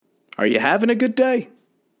Are you having a good day?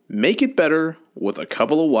 Make it better with a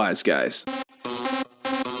couple of wise guys.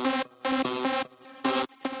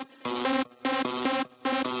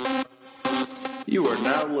 You are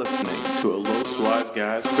now listening to a Los Wise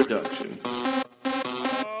Guys production.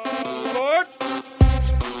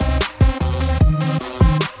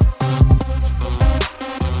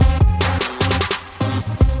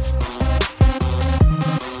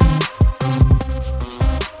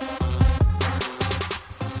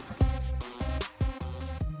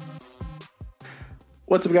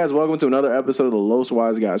 What's up, guys? Welcome to another episode of the Los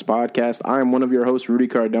Wise Guys podcast. I am one of your hosts, Rudy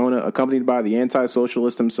Cardona, accompanied by the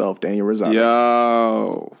anti-socialist himself, Daniel Rosado.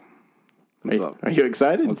 Yo. What's up? Are you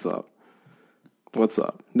excited? What's up? What's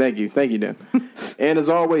up? Thank you, Dan. And as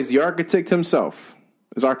always, the architect himself.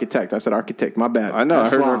 Is architect. I said architect. My bad. I know.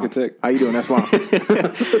 That's I heard Islam. architect. How you doing? That's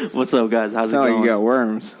Islam. What's up, guys? How's it Sound going? like you got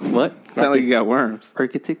worms. What? Sound like you got worms.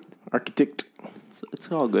 Architect? Architect.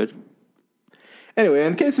 It's all good. Anyway,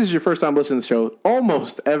 in case this is your first time listening to the show,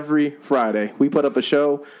 almost every Friday we put up a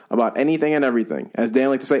show about anything and everything. As Dan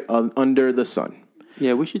likes to say, under the sun.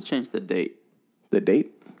 Yeah, we should change the date. The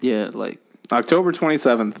date? Yeah, like... October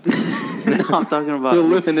 27th. No, I'm talking about... We'll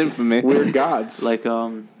live in infamy. We're gods. Like,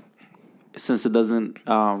 since it doesn't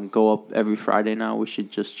go up every Friday now, we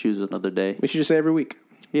should just choose another day. We should just say every week.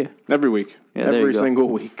 Yeah. Every week. Yeah, there Every you go. single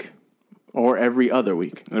week. Or every other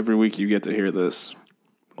week. Every week you get to hear this.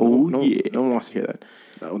 Yeah. No one wants to hear that.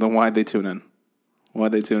 Then why'd they tune in?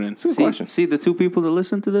 Why'd they tune in? It's a good question. See, the two people that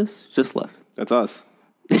listen to this just left. That's us.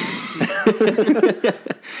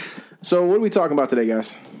 So what are we talking about today,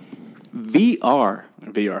 guys? VR.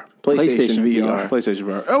 VR. PlayStation VR. PlayStation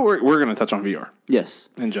VR. Oh, we're going to touch on VR Yes.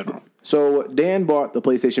 in general. So Dan bought the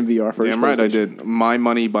PlayStation VR for his Damn right I PlayStation. did. My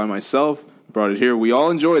money by myself. Brought it here. We all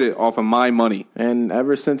enjoyed it off of my money. And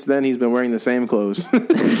ever since then, he's been wearing the same clothes.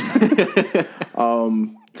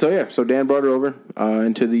 So Dan brought it over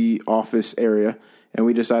into the office area, and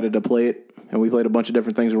we decided to play it. And we played a bunch of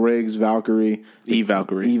different things: Riggs, Valkyrie,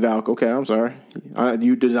 E-Valkyrie. E-Valk. Okay, I'm sorry.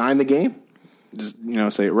 You designed the game? Just,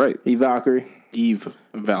 say it right. E-Valkyrie. Eve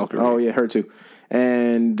Valkyrie. Oh, yeah, her too.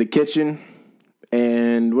 And The Kitchen.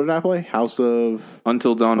 And what did I play? House of...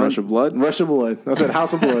 Until Dawn, Rush of Blood. Rush of Blood. I said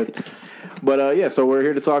House of Blood. But, so we're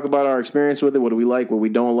here to talk about our experience with it. What do we like, what we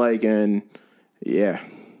don't like, and,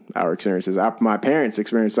 our experiences. My parents'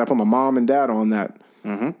 experience. I put my mom and dad on that.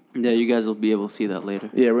 Mm-hmm. Yeah, you guys will be able to see that later.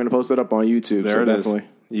 Yeah, we're going to post it up on YouTube. There so it definitely,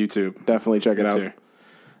 is. YouTube. Definitely check it It's out. here.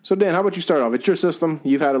 So, Dan, how about you start off? It's your system.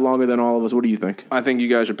 You've had it longer than all of us. What do you think? I think you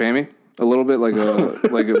guys should pay me a little bit, like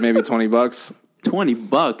maybe $20.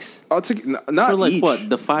 $20? I'll take not For like each. what,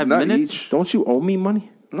 the 5 Not minutes? each. Don't you owe me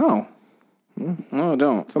money? No. No, I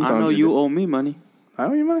don't. Sometimes I know you owe me money. I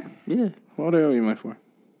owe you money? Yeah. What do I owe you money for?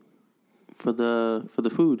 For the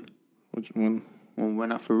food. Which one? When we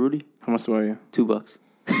went out for Rudy, How much do I owe you? $2.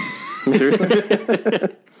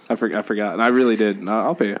 Seriously? I forgot. And I really did. No,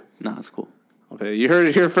 I'll pay you. Nah, it's cool. I'll pay you. You heard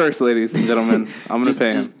it here first, ladies and gentlemen. I'm going to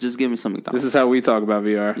pay him. Just give me some McDonald's. This is how we talk about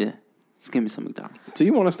VR. Yeah. Just give me some McDonald's. So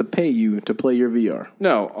you want us to pay you to play your VR?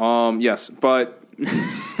 No, yes, but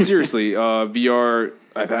seriously, VR,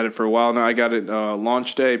 I've had it for a while now. I got it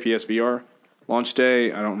launch day, PSVR. Launch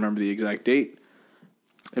day, I don't remember the exact date.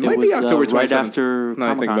 It might be October 27th. Right after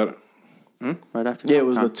now I think about it. Right after Yeah, it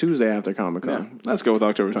was the Comic-Con. Tuesday after Comic Con. Yeah, let's go with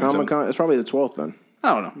October 27th. Comic Con, it's probably the 12th then.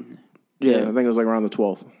 I don't know. Yeah, Yeah. I think it was like around the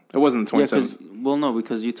 12th. It wasn't the Yeah, 27th.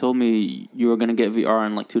 because you told me you were going to get VR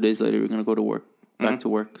and like 2 days later you were going to go to work. Back to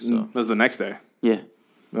work, so. It was the next day. Yeah. That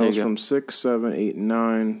There was you go. from 6, 7, 8,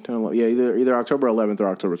 9, 10, 11. Yeah, either October 11th or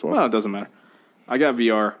October 12th. Well, it doesn't matter. I got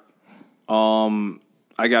VR.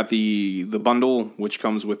 I got the bundle, which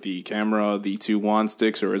comes with the camera, the 2 wand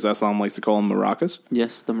sticks, or as Aslam likes to call them, maracas.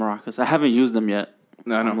 Yes, the maracas. I haven't used them yet.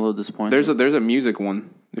 No, I know. I'm a little disappointed. There's a music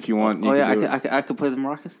one if you want. Oh, you yeah, can do it. I could play the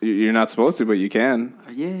maracas? You're not supposed to, but you can.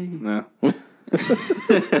 Yay. No.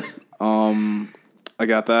 I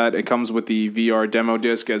got that. It comes with the VR demo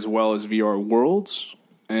disc as well as VR Worlds.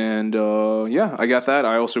 And I got that.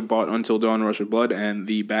 I also bought Until Dawn Rush of Blood and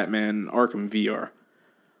the Batman Arkham VR.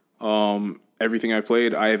 Everything I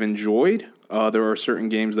played, I have enjoyed. There are certain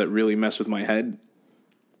games that really mess with my head.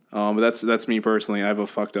 But that's me personally. I have a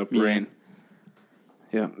fucked up brain.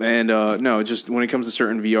 Yeah, and no, just when it comes to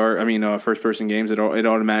certain VR, first-person games, it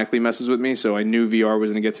automatically messes with me. So I knew VR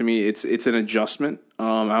was going to get to me. It's an adjustment.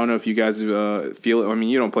 I don't know if you guys feel it. I mean,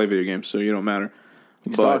 you don't play video games, so you don't matter.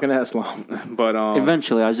 He's talking to Islam. But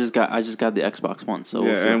Eventually, I just got the Xbox One. So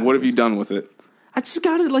we'll see and what have you done with it? I just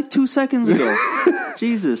got it like 2 seconds ago.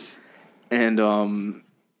 Jesus. And no,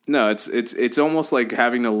 it's almost like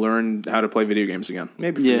having to learn how to play video games again.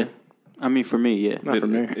 Maybe. Yeah. I mean, for me, yeah. Not for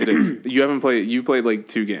me. It is. You haven't played. You played like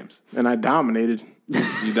 2 games. And I dominated.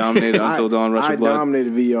 You dominated Until Dawn, Rush of Blood. I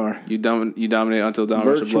dominated VR. You dominated Until Dawn,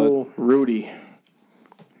 Rush of Blood. Virtual Rudy.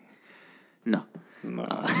 No. No.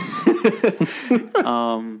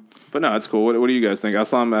 But no, it's cool. What do you guys think?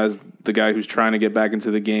 Aslam, as the guy who's trying to get back into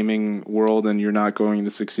the gaming world and you're not going to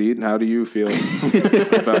succeed, how do you feel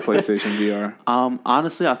about PlayStation VR?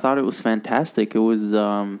 Honestly, I thought it was fantastic. It was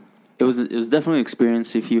definitely an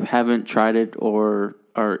experience. If you haven't tried it or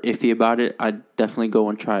are iffy about it, I'd definitely go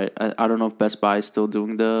and try it. I don't know if Best Buy is still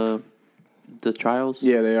doing the trials.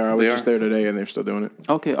 Yeah, they are. I was just there today, and they're still doing it.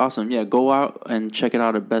 Okay, awesome. Yeah, go out and check it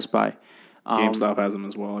out at Best Buy. GameStop has them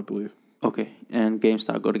as well, I believe. Okay, and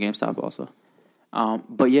GameStop. Go to GameStop also.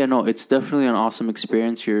 But yeah, no, it's definitely an awesome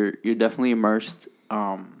experience. You're definitely immersed.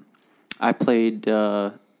 I played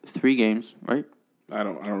 3 games, right? I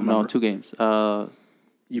don't remember. No, 2 games.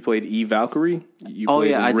 You played Valkyrie? You Oh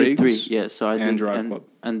played yeah, I did 3. Yeah, so I and did Drive Club.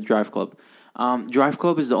 And Drive Club. Drive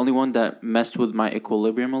Club is the only one that messed with my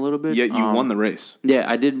equilibrium a little bit. Yet you won the race. Yeah,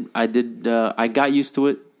 I did. I got used to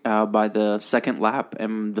it by the 2nd lap,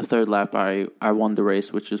 and the 3rd lap I won the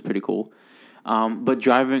race, which was pretty cool. But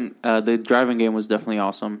the driving game was definitely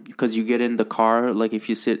awesome because you get in the car. Like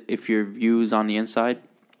if your view is on the inside,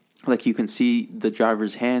 like you can see the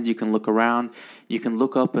driver's hands. You can look around. You can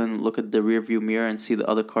look up and look at the rear view mirror and see the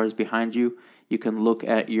other cars behind you. You can look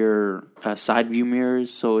at your side view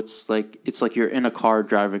mirrors. So it's like you're in a car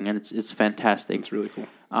driving, and it's fantastic. It's really cool.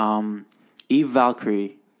 Eve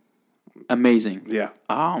Valkyrie, amazing. Yeah.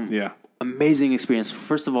 Yeah. Amazing experience.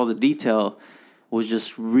 First of all, the detail was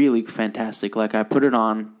just really fantastic. Like I put it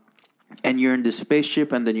on, and you're in this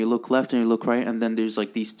spaceship, and then you look left and you look right, and then there's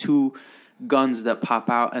like these 2 guns that pop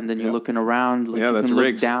out, and then you're looking around. Like yeah, you that's can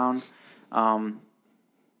rigs. Look down.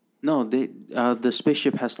 No, the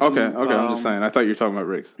spaceship has 2. Okay. I'm just saying. I thought you were talking about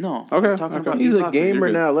rigs. No. Okay. I'm talking about He's Eve a Valkyrie. gamer You're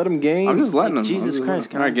good. now. Let him game. I'm just letting him. Jesus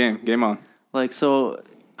Christ. All right, game on. Like so,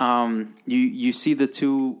 you see the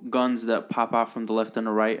 2 guns that pop out from the left and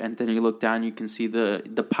the right, and then you look down. You can see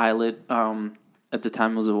the pilot. At the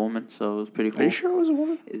time, was a woman, so it was pretty cool. Are you sure it was a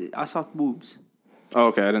woman? I saw boobs. Oh,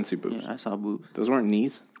 okay. I didn't see boobs. Yeah, I saw boobs. Those weren't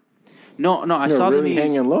knees. No, I You're saw really the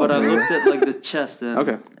knees, hanging low, but man. I looked at like the chest. And,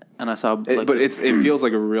 Okay. And I saw, But it feels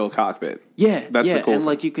like a real cockpit. yeah, That's yeah, the cool and thing.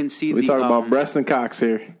 like you can see. We the, talk about breasts and cocks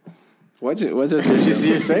here. What'd you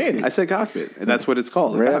You're saying it. I said cockpit. That's what it's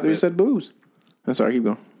called. Right after cockpit. you said boobs. I'm sorry, keep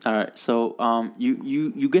going. All right, so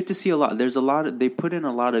you get to see a lot. There's a lot. They put in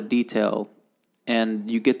a lot of detail, and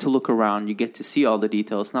you get to look around. You get to see all the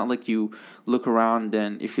detail. It's not like you look around,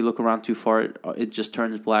 and if you look around too far, it just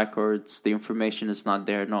turns black, or the information is not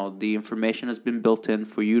there. No, the information has been built in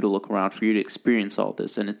for you to look around, for you to experience all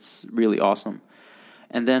this, and it's really awesome.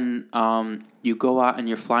 And then you go out and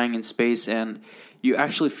you're flying in space, and you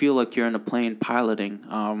actually feel like you're in a plane piloting.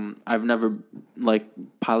 I've never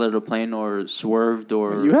piloted a plane or swerved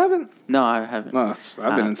or. You haven't? No, I haven't. No,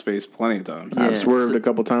 I've been in space plenty of times. Yeah. I've swerved a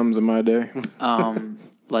couple times in my day.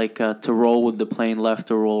 To roll with the plane left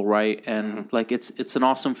or roll right, and it's an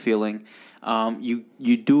awesome feeling.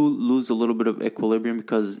 You do lose a little bit of equilibrium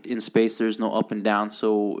because in space there's no up and down,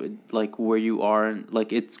 so like where you are, and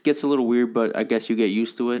it gets a little weird, but I guess you get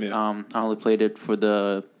used to it. Yeah. I only played it for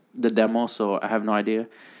the demo, so I have no idea.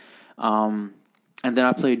 And then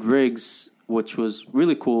I played Rigs, which was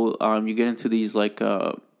really cool. You get into these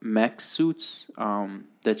mech suits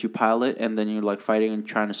that you pilot, and then you're fighting and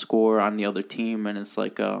trying to score on the other team, and it's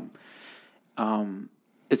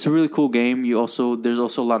it's a really cool game. There's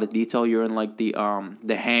also a lot of detail. You're in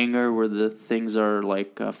the hangar where the things are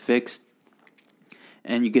fixed,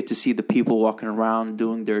 and you get to see the people walking around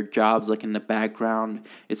doing their jobs in the background.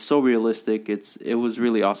 It's so realistic. It was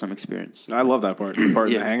really awesome experience. I love that part. The part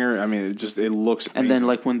in Yeah. the hangar. I mean, it looks amazing. And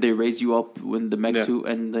then when they raise you up in the mech Yeah. suit,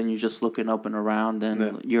 and then you're just looking up and around,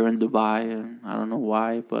 and you're in Dubai, and I don't know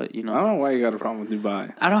why, but I don't know why you got a problem with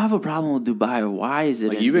Dubai. I don't have a problem with Dubai. Why is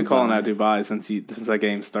it? You've been Dubai? calling out Dubai since that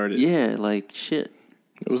game started. Yeah, shit.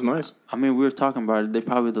 It was nice. I mean, we were talking about it. They're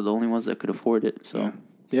probably the only ones that could afford it. So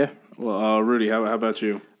Yeah. Well, Rudy, how about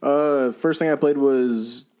you? First thing I played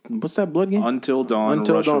was what's that blood game? Until Dawn.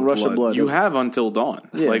 Rush of Blood. You have Until Dawn.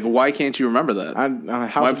 Yeah. Why can't you remember that?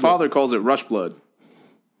 My father calls it Rush Blood.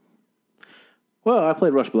 Well, I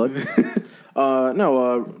played Rush Blood.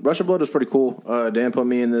 Rush of Blood was pretty cool. Dan put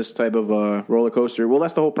me in this type of roller coaster. Well,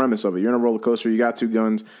 that's the whole premise of it. You're in a roller coaster. You got 2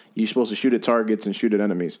 guns. You're supposed to shoot at targets and shoot at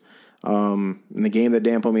enemies. In the game that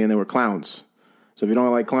Dan put me in, there were clowns. So if you don't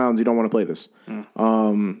like clowns, you don't want to play this.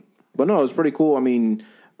 But no, it was pretty cool. I mean,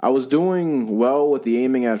 I was doing well with the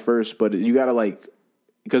aiming at first, but you got to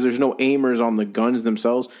because there's no aimers on the guns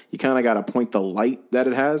themselves, you kind of got to point the light that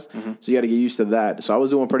it has. So you got to get used to that. So I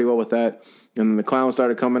was doing pretty well with that. And then the clowns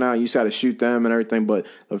started coming out. You just got to shoot them and everything. But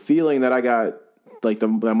the feeling that I got, like the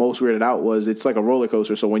most weirded out, was it's like a roller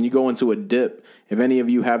coaster. So when you go into a dip, if any of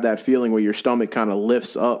you have that feeling where your stomach kind of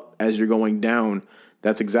lifts up as you're going down,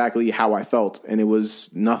 that's exactly how I felt. And it was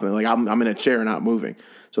nothing. Like I'm in a chair not moving.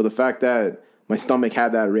 So the fact that my stomach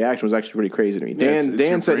had that reaction was actually pretty crazy to me.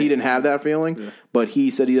 Dan said he didn't have that feeling, but he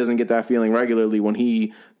said he doesn't get that feeling regularly when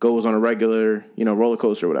he goes on a regular, roller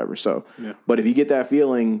coaster or whatever. So, but if you get that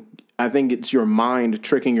feeling, I think it's your mind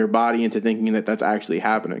tricking your body into thinking that that's actually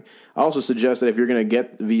happening. I also suggest that if you're going to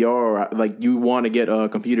get VR, or like you want to get a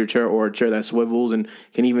computer chair or a chair that swivels and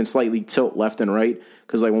can even slightly tilt left and right.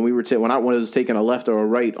 Because like when I was taking a left or a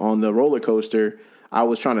right on the roller coaster, I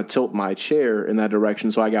was trying to tilt my chair in that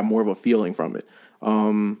direction, so I got more of a feeling from it.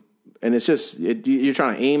 And it's just you're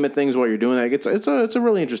trying to aim at things while you're doing that. It's a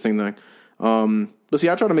really interesting thing. But see,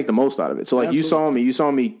 I try to make the most out of it. So like Absolutely. you saw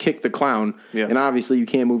me kick the clown, and obviously you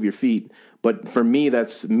can't move your feet. But for me,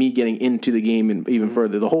 that's me getting into the game and even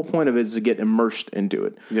further. The whole point of it is to get immersed into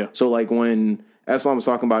it. Yeah. So like when Eslam was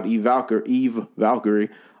talking about Eve Valkyrie.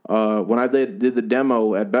 When I did the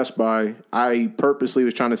demo at Best Buy, I purposely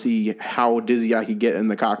was trying to see how dizzy I could get in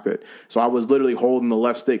the cockpit. So I was literally holding the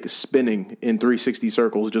left stick, spinning in 360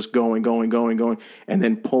 circles, just going, and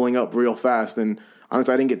then pulling up real fast. And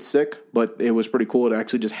honestly, I didn't get sick, but it was pretty cool to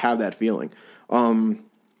actually just have that feeling.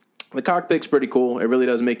 The cockpit's pretty cool. It really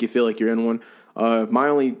does make you feel like you're in one. My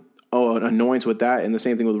only annoyance with that, and the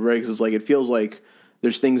same thing with rigs, is like it feels like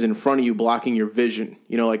there's things in front of you blocking your vision,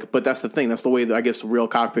 but that's the thing. That's the way that I guess the real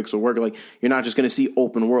cockpits will work. Like, you're not just going to see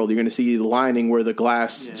open world. You're going to see the lining where the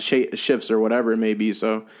glass shifts or whatever it may be.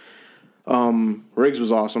 So, rigs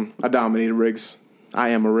was awesome. I dominated rigs. I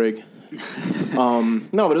am a rig. No,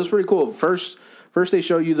 but it was pretty cool. First they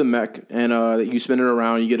show you the mech and you spin it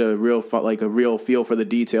around. You get a real feel for the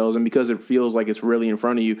details. And because it feels like it's really in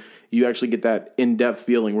front of you, you actually get that in-depth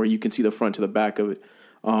feeling where you can see the front to the back of it.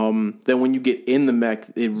 Then when you get in the mech,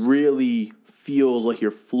 it really feels like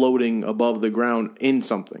you're floating above the ground in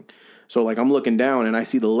something. So like I'm looking down and I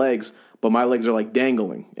see the legs, but my legs are like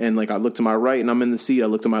dangling. And like I look to my right and I'm in the seat. I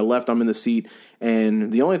look to my left, I'm in the seat.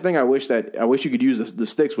 And the only thing I wish you could use the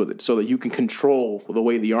sticks with it so that you can control the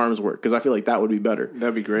way the arms work, because I feel like that would be better.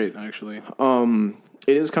 That'd be great, actually.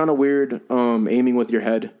 It is kind of weird aiming with your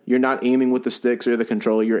head. You're not aiming with the sticks or the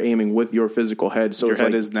controller. You're aiming with your physical head. So your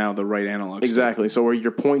head is now the right analog. Exactly. So where you're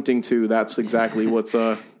pointing to, that's exactly what's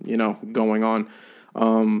going on.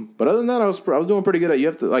 But other than that, I was doing pretty good at. You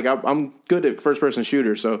have to I'm good at first person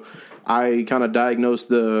shooters, so I kind of diagnosed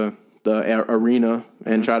the arena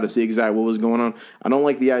and try to see exactly what was going on. I don't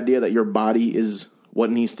like the idea that your body is what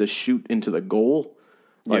needs to shoot into the goal.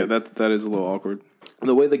 Like, yeah, that is a little awkward.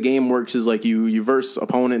 The way the game works is like you verse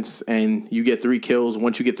opponents and you get 3 kills.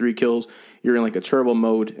 Once you get 3 kills, you're in like a turbo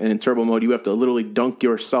mode, and in turbo mode you have to literally dunk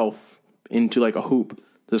yourself into like a hoop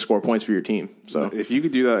to score points for your team. So if you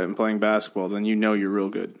could do that in playing basketball, then you're real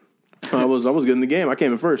good. I was good in the game. I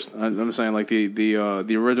came in first. I'm saying like the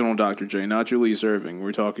original Dr. J, not Julius Erving.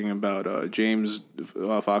 We're talking about James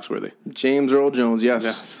Foxworthy. James Earl Jones.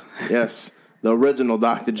 Yes. The original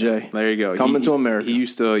Dr. J. There you go. Coming to America. He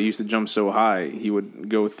used to jump so high he would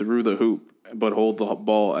go through the hoop, but hold the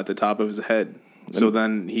ball at the top of his head. So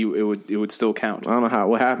then it would still count. I don't know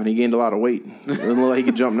what happened. He gained a lot of weight. It doesn't look like he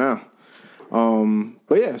could jump now.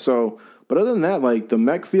 But other than that, like the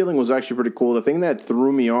mech feeling was actually pretty cool. The thing that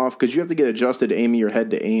threw me off, because you have to get adjusted to aiming your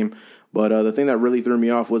head to aim. But the thing that really threw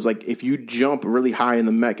me off was like if you jump really high in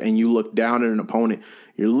the mech and you look down at an opponent,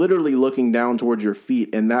 you're literally looking down towards your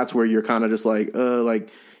feet, and that's where you're kind of just like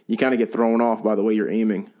you kind of get thrown off by the way you're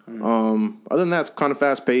aiming. Other than that, it's kind of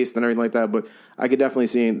fast paced and everything like that. But I could definitely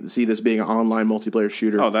see this being an online multiplayer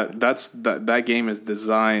shooter. Oh, that game is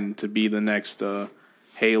designed to be the next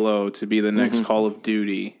Halo, to be the next Call of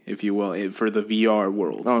Duty, if you will, for the VR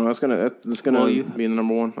world. Oh, no, that's gonna be the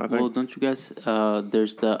number one, I think. Well, don't you guys?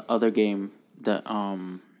 There's the other game, the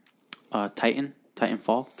Titanfall.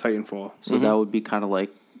 Titanfall. So that would be kind of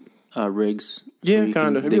like rigs. Yeah, so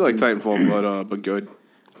kind of. It'd be like Titanfall, but good.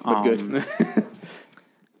 But good.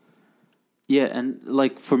 Yeah, and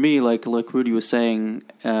like for me, like Rudy was saying,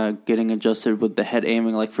 getting adjusted with the head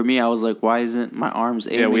aiming. Like for me, I was like, why isn't my arms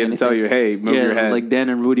aiming? Yeah, we had to tell you, hey, move your head. Like Dan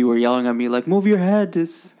and Rudy were yelling at me, like, move your head.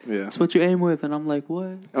 It's what you aim with, and I'm like,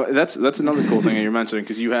 what? Oh, that's another cool thing that you're mentioning,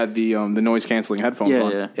 because you had the noise canceling headphones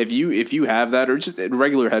on. Yeah. If you have that, or just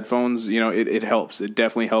regular headphones, it helps. It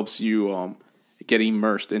definitely helps you get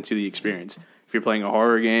immersed into the experience. If you're playing a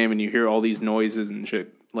horror game and you hear all these noises and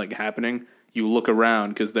shit like happening, you look around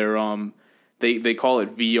because they're they call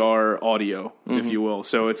it VR audio, if you will.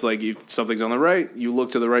 So it's like if something's on the right, you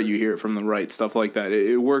look to the right, you hear it from the right, stuff like that.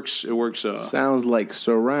 It works. It works. Sounds like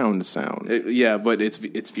surround sound. Yeah, but it's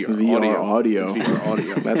VR, VR audio. It's VR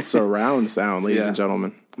audio. That's surround sound, ladies and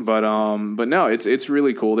gentlemen. But no, it's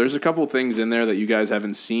really cool. There's a couple things in there that you guys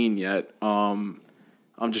haven't seen yet. I'm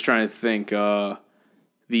just trying to think.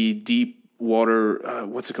 The deep water,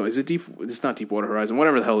 what's it called? Is it deep? It's not Deepwater Horizon.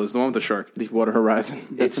 Whatever the hell it is, the one with the shark. Deepwater Horizon.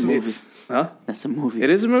 That's a movie. That's a movie. It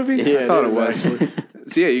is a movie. Yeah, I thought it is, was.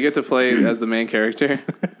 So yeah, you get to play as the main character.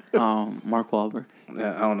 Mark Wahlberg.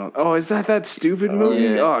 Yeah, I don't know. Oh, is that stupid movie?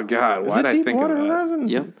 Yeah. Oh God, why did I think of Deepwater that? Horizon?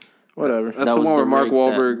 Yep. Whatever. That's the one where Mark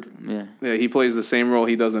Wahlberg. Yeah. He plays the same role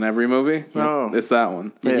he does in every movie. Oh. It's that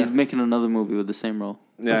one. Yeah, he's making another movie with the same role.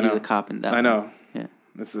 Yeah, I he's know. a cop in that. I know. Yeah.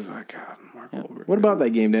 This is God, Mark Wahlberg. What about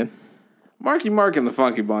that game, Dan? Marky Mark and the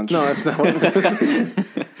Funky Bunch? No, that's not what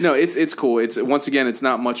No, it's cool. It's once again, it's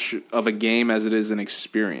not much of a game as it is an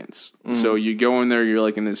experience. So you go in there, you're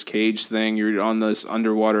like in this cage thing. You're on this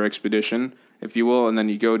underwater expedition, if you will, and then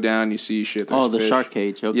you go down, you see shit. There's the fish. shark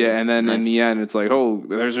cage. Okay. Yeah, and then in Nice. the end, it's like, oh,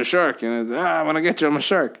 there's a shark, and it's, I want to get you. I'm a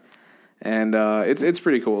shark, and it's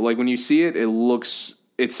pretty cool. Like when you see it,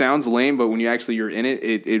 it sounds lame, but when you're in it,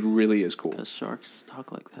 it really is cool. Because sharks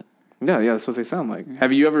talk like that. Yeah, that's what they sound like.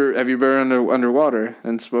 Have you been underwater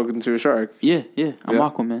and spoken to a shark? Yeah. I'm Yeah.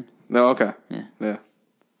 Aquaman. No, okay. Yeah. Yeah.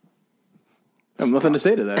 I have nothing to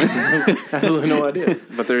say to that. I have really no idea.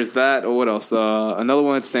 But there's that. What else? Another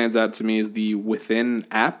one that stands out to me is the Within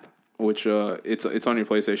app, which it's on your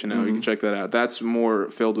PlayStation now. You can check that out. That's more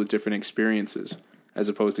filled with different experiences as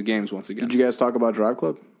opposed to games. Once again, Did you guys talk about Drive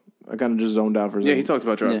Club? I kind of just zoned out for a second. yeah, he talked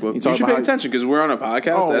about Drive Yeah. Club. He You talked should about pay how- attention because we're on a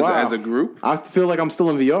podcast Oh, wow. as a group. I feel like I'm still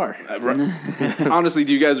in VR. Honestly,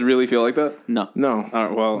 do you guys really feel like that? No. No. All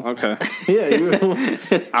right, well, okay. Yeah,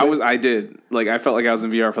 I did. Like, I felt like I was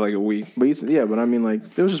in VR for like a week. but I mean, like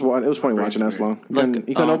it was funny watching that long. You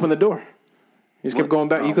couldn't open the door. He just kept going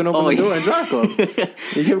back. You couldn't open the door in Drive Club.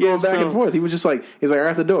 He kept going back and forth. He was just like, he's like, "You're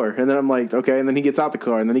at the door," and then I'm like, "Okay," and then he gets out the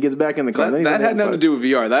car, and then he gets back in the car. and then he's That on the had nothing to inside. do with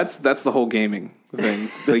VR. That's the whole gaming thing.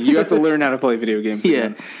 Like, you have to learn how to play video games. Yeah.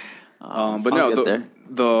 Again. But I'll no, get there.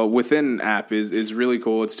 the Within app is really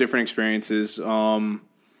cool. It's different experiences.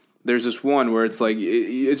 There's this one where it's like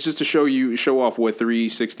it's just to show off what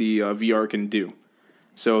 360 VR can do.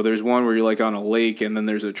 So there's one where you're like on a lake, and then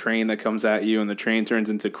there's a train that comes at you, and the train turns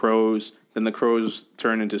into crows. Then the crows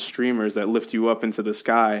turn into streamers that lift you up into the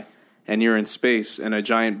sky, and you're in space, and a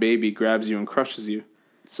giant baby grabs you and crushes you.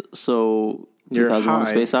 So You're 2001: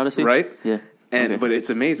 high, Space Odyssey, right? Yeah. And Okay. but it's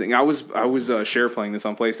amazing. I was share playing this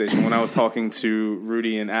on PlayStation when I was talking to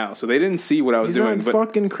Rudy and Al, so they didn't see what I was These doing, aren't but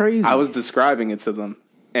fucking crazy. I was describing it to them.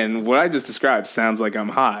 And what I just described sounds like I'm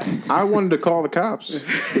high. I wanted to call the cops.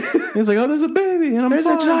 He's like, "Oh, there's a baby, and I'm There's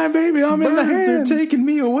fine. a giant baby. I'm in the Birds are hand. taking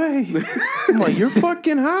me away." I'm like, "You're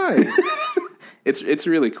fucking high." It's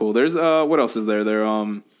really cool. There's what else is there?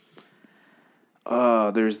 There's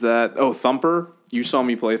that. Oh, Thumper. You saw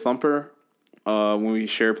me play Thumper when we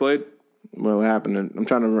share played. What happened? I'm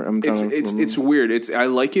trying to. It's weird. I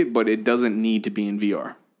like it, but it doesn't need to be in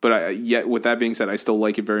VR. But yet, with that being said, I still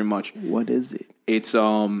like it very much. What is it? It's they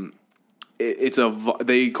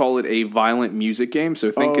call it a violent music game.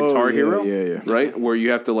 So think Guitar yeah, Hero, yeah. right? Where you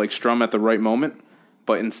have to like strum at the right moment,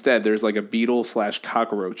 but instead there's like a beetle /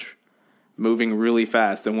 cockroach moving really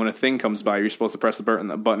fast, and when a thing comes by, you're supposed to press the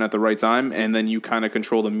button at the right time, and then you kind of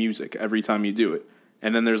control the music every time you do it.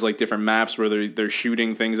 And then there's like different maps where they're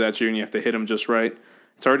shooting things at you, and you have to hit them just right.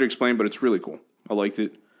 It's hard to explain, but it's really cool. I liked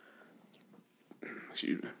it.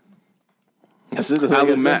 Excuse me. That's it. That's all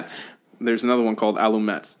I gotta say. Alumet. There's another one called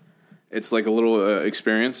Alumet. It's like a little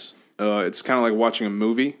experience. It's kind of like watching a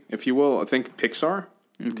movie, if you will. I think Pixar,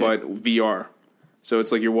 but VR. So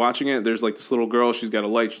it's like you're watching it. There's like this little girl. She's got a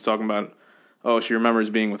light. She's talking about, she remembers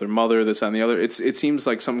being with her mother, this, that, and the other. It seems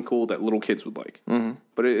like something cool that little kids would like. Mm-hmm.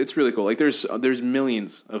 But it's really cool. Like there's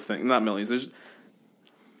millions of things. Not millions. There's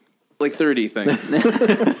like 30 things.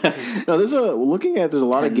 No, there's a lot of Tens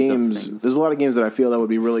of games. things. There's a lot of games that I feel that would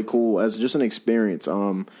be really cool as just an experience.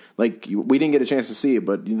 We didn't get a chance to see it,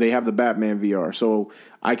 but they have the Batman VR, so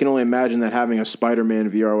I can only imagine that having a Spider-Man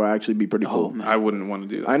VR will actually be pretty cool. man. I wouldn't want to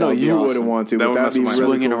do that. I know That would be you awesome. wouldn't want to, That but would that'd mess be with my really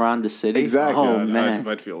Swinging cool. around the city. Exactly. Oh God, man.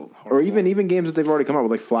 I'd feel horrible. Or even games that they've already come out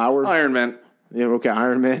with, like Flower. Iron Man. Yeah, okay,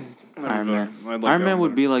 Iron Man. Iron Man. I'd like Iron that Man one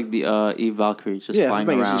would be like the Eve Valkyrie, just Yeah, that's the flying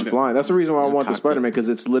thing. It's around. just flying. That's the reason why I want the cockpit. Spider-Man, because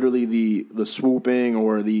it's literally the swooping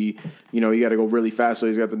or you got to go really fast, so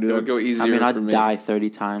he's got to do It that. would go easier I mean, for I'd me. die 30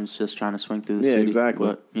 times just trying to swing through the Yeah, city.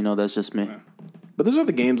 exactly. But, that's just me. But there's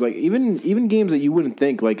other games like even games that you wouldn't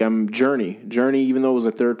think like Journey, even though it was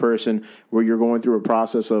a third person where you're going through a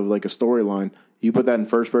process of like a storyline. You put that in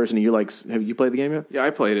first person, and you're like, have you played the game yet? Yeah,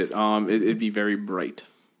 I played it. It'd be very bright.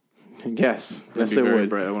 Yes, It'd it be very would.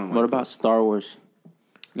 bright. I wouldn't What like about Star Wars?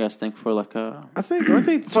 You guys think for like a... I think aren't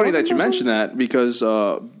they Funny that you talking about mentioned that because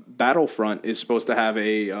Battlefront is supposed to have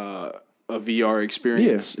a VR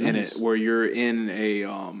experience Yeah, in nice. it where you're in a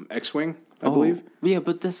X-wing, I believe. Yeah,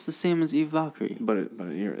 but that's the same as Eve Valkyrie. But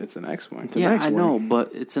it's an X-wing. an Yeah, I X-Wing. know,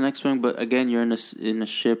 but it's an X-wing. But again, you're in a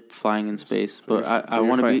ship flying in space. But I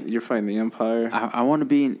want to be. You're fighting the Empire. I want to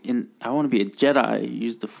be in. I want to be a Jedi.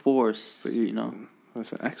 Use the Force. You know.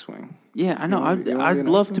 It's an X-wing. Yeah, I know. You wanna be I'd an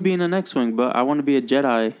love to X-wing? be in an X-wing, but I want to be a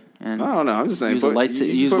Jedi and I don't know. I'm just saying. use a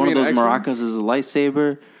lightsaber. Use one of those maracas as a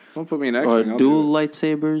lightsaber Don't put me in or X-wing. I'll dual do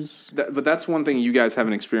lightsabers. it. But that's one thing you guys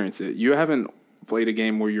haven't experienced it. You haven't played a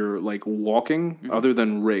game where you're like walking other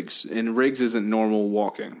than Rigs. And Rigs isn't normal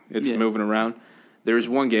walking. It's Yeah. moving around. There's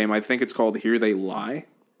one game, I think it's called Here They Lie.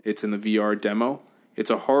 It's in the VR demo. It's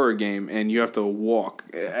a horror game, and you have to walk.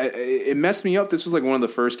 It messed me up. This was like one of the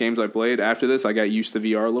first games I played. After this, I got used to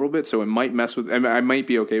VR a little bit, so it might mess with... I might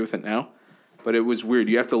be okay with it now, but it was weird.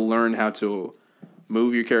 You have to learn how to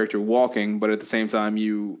move your character walking, but at the same time,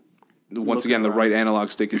 once again, the right analog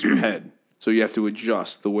stick is your head. So you have to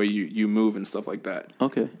adjust the way you move and stuff like that.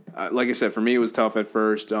 Okay. Like I said, for me, it was tough at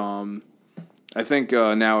first. I think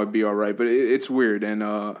now it'd be all right, but it's weird,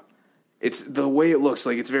 and it's the way it looks.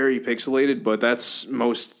 Like it's very pixelated, but that's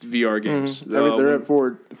most VR games. They're at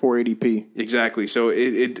 480p. Exactly. So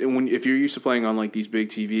if you're used to playing on like these big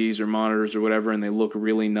TVs or monitors or whatever, and they look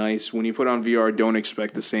really nice, when you put on VR, don't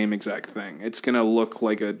expect the same exact thing. It's gonna look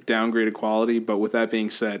like a downgraded quality, but with that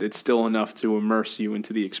being said, it's still enough to immerse you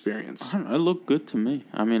into the experience. I don't know, it looked good to me.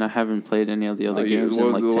 I mean, I haven't played any of the other games What in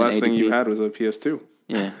was like the 1080p. last thing you had was a PS2.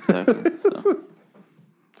 Yeah, exactly. So.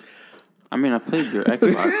 I mean, I played your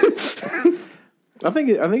Xbox. I think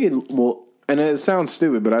it will, and it sounds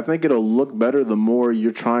stupid, but I think it'll look better the more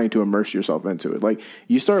you're trying to immerse yourself into it. Like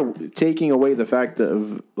you start taking away the fact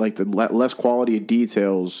of like the less quality of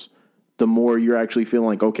details, the more you're actually feeling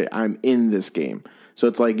like, okay, I'm in this game. So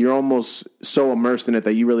it's like you're almost so immersed in it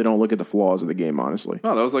that you really don't look at the flaws of the game, honestly.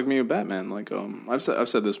 No, that was like me with Batman. Like I've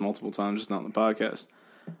said this multiple times, just not on the podcast.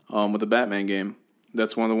 With the Batman game,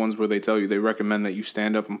 that's one of the ones where they tell you they recommend that you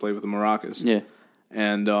stand up and play with the maracas. Yeah.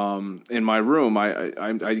 And in my room,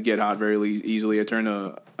 I get hot very easily. I tend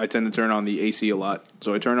to turn on the AC a lot,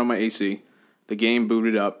 so I turn on my AC. The game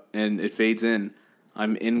booted up and it fades in.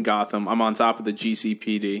 I'm in Gotham. I'm on top of the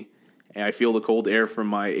GCPD, and I feel the cold air from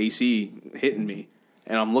my AC hitting me.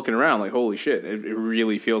 And I'm looking around like, holy shit, it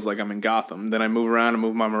really feels like I'm in Gotham. Then I move around and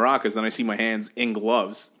move my maracas. Then I see my hands in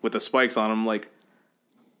gloves with the spikes on them. Like,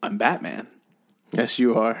 I'm Batman. Yes,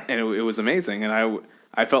 you are. And it was amazing. And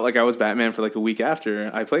I felt like I was Batman for like a week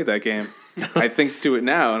after I played that game. I think to it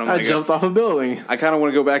now, and I'm like, jumped off a building. I kind of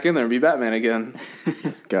want to go back in there and be Batman again.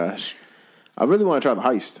 Gosh, I really want to try the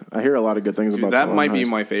heist. I hear a lot of good things Dude, about that the might London be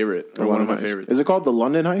heist. my favorite, The or one of London my heist. favorites. Is it called the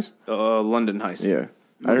London heist? London Heist. Yeah.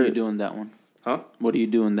 What do you do in that one? Huh? What do you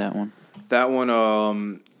do in that one? That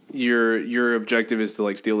one, your objective is to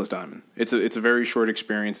like steal this diamond. It's a very short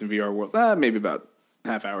experience in VR world. Maybe about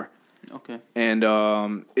half hour. Okay. And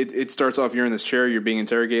it starts off, you're in this chair, you're being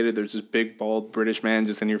interrogated. There's this big, bald British man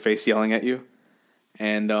just in your face yelling at you.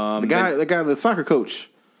 And The soccer coach.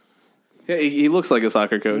 yeah, he looks like a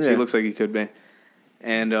soccer coach. Yeah. He looks like he could be.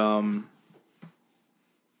 And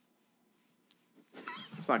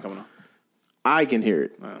it's not coming on. I can hear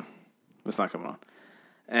it. It's not coming on.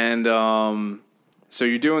 And so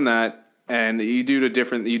you're doing that, and you do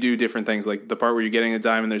different things. Like the part where you're getting a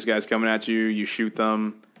diamond, there's guys coming at you. You shoot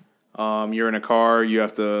them. You're in a car.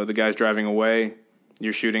 The guy's driving away.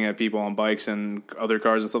 You're shooting at people on bikes and other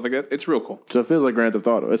cars and stuff like that. It's real cool. So it feels like Grand Theft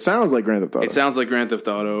Auto. It sounds like Grand Theft Auto. It sounds like Grand Theft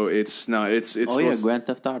Auto. It's not. It's. Oh yeah, Grand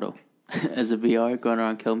Theft Auto. As a VR, going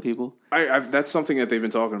around killing people. That's something that they've been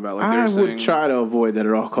talking about. Like I they're would saying, try to avoid that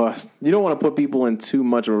at all costs. You don't want to put people in too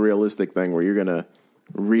much of a realistic thing where you're gonna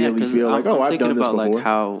really feel like, I'm I've done this about before. Like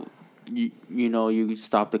how you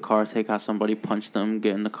stop the car, take out somebody, punch them,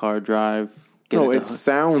 get in the car, drive. No, it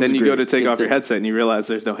sounds. Then you great. go to take off your headset and you realize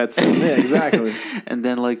there's no headset. Yeah, exactly. And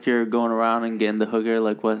then like you're going around and getting the hooker.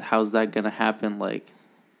 Like what? How's that gonna happen? Like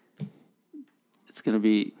it's gonna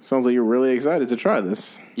be Sounds like you're really excited to try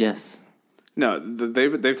this. yes. No,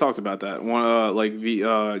 they've talked about that. One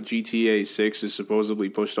GTA 6 is supposedly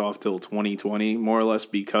pushed off till 2020, more or less,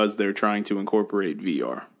 because they're trying to incorporate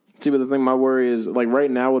VR. See, but the thing, my worry is, like,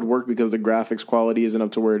 right now it would work because the graphics quality isn't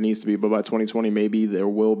up to where it needs to be, but by 2020, maybe there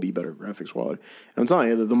will be better graphics quality. And I'm telling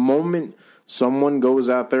you, the moment someone goes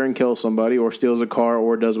out there and kills somebody or steals a car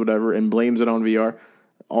or does whatever and blames it on VR,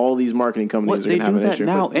 all these marketing companies are going to have an issue.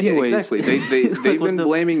 Now, anyways. Yeah, exactly. They've been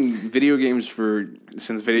blaming video games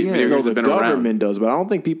since video games have been around. The government does, but I don't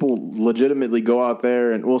think people legitimately go out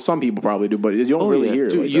there and, well, some people probably do, but you don't really hear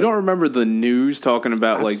it. Dude, like you don't remember the news talking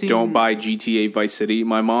about don't buy GTA Vice City?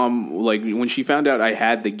 My mom, when she found out I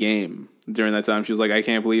had the game during that time, she was like, I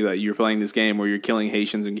can't believe that you're playing this game where you're killing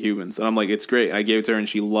Haitians and Cubans. And I'm like, it's great. I gave it to her and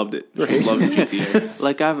she loved it. She loved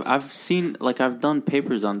GTA. I've done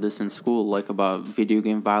papers on this in school, about video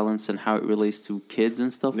game violence and how it relates to kids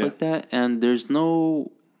and stuff like that. And there's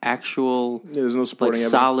no actual, there's no supporting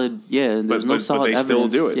solid, there's no solid evidence. But they still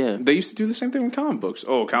do it. Yeah. They used to do the same thing with comic books.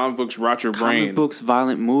 Oh, comic books rot your brain. Comic books,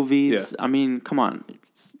 violent movies. Yeah. I mean, come on.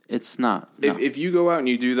 It's not. No. If you go out and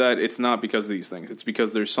you do that, it's not because of these things. It's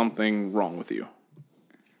because there's something wrong with you.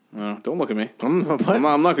 Don't look at me. I'm not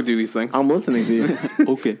going to do these things. I'm listening to you.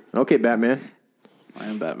 Okay. Okay, Batman. I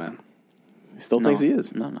am Batman. He still thinks he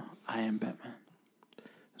is. No. I am Batman.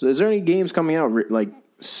 So is there any games coming out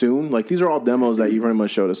soon? These are all demos that you pretty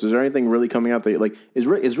much showed us. Is there anything really coming out that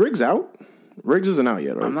is Riggs out? Riggs isn't out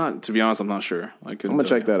yet, right? To be honest, I'm not sure. I'm going to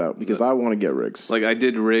check that out because I want to get Riggs. I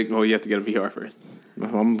did Rig. Well, you have to get a VR first.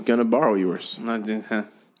 I'm going to borrow yours. Waiting for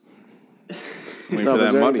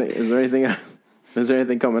that money. Is there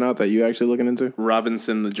anything coming out that you actually looking into?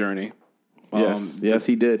 Robinson: The Journey. Yes,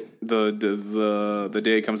 he did. The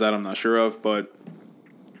day it comes out, I'm not sure of, but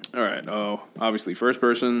all right. Obviously, first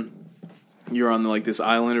person. You're on this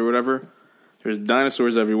island or whatever. There's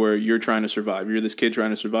dinosaurs everywhere. You're trying to survive. You're this kid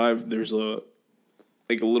trying to survive. There's a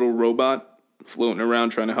little robot floating around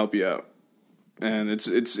trying to help you out, and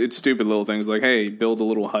it's stupid little things like, hey, build a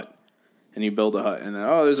little hut, and you build a hut, and then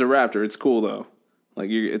there's a raptor. It's cool though.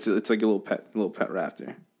 It's like a little pet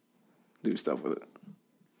raptor. Do stuff with it.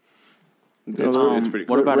 It's pretty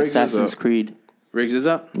cool. What about Assassin's Creed? Riggs is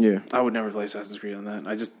up? Yeah. I would never play Assassin's Creed on that.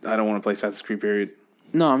 I don't want to play Assassin's Creed, period.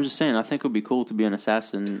 No, I'm just saying, I think it would be cool to be an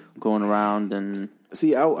assassin going around and...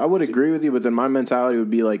 See, I would agree with you, but then my mentality would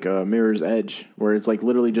be like Mirror's Edge, where it's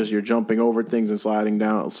literally just you're jumping over things and sliding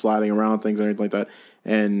around things and everything like that.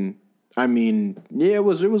 And, I mean, yeah, it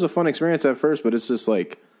was a fun experience at first, but it's just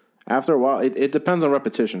after a while, it depends on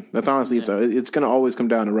repetition. That's honestly, it's going to always come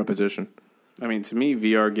down to repetition. I mean, to me,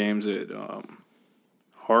 VR games,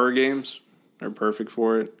 horror games are perfect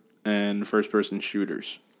for it, and first-person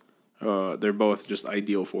shooters. They're both just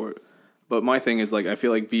ideal for it. But my thing is, I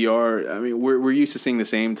feel like VR, I mean, we're used to seeing the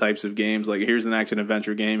same types of games. Here's an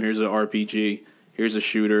action-adventure game, here's an RPG, here's a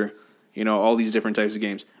shooter, all these different types of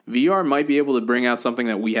games. VR might be able to bring out something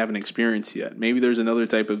that we haven't experienced yet. Maybe there's another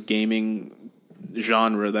type of gaming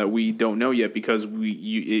genre that we don't know yet because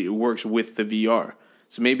it works with the VR.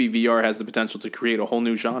 So maybe VR has the potential to create a whole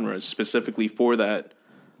new genre specifically for that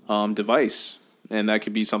device. And that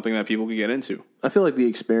could be something that people could get into. I feel like the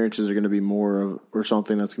experiences are going to be or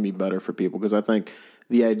something that's going to be better for people. Because I think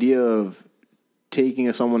the idea of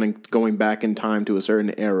taking someone and going back in time to a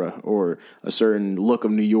certain era or a certain look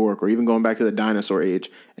of New York or even going back to the dinosaur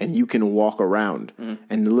age, and you can walk around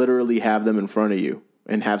and literally have them in front of you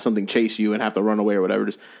and have something chase you and have to run away or whatever it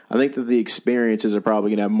is. I think that the experiences are probably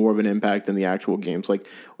going to have more of an impact than the actual games.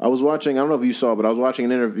 I was watching, I don't know if you saw, but I was watching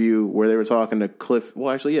an interview where they were talking to Cliff.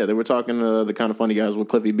 Well, actually, yeah, they were talking to the Kind of Funny Guys with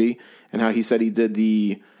Cliffy B and how he said he did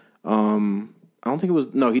he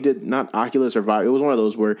did not Oculus or Vive. It was one of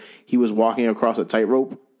those where he was walking across a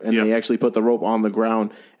tightrope and they actually put the rope on the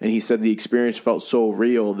ground. And he said the experience felt so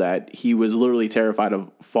real that he was literally terrified of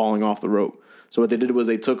falling off the rope. So what they did was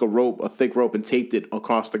they took a thick rope, and taped it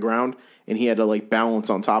across the ground, and he had to balance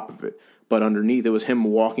on top of it. But underneath, it was him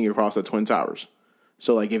walking across the Twin Towers.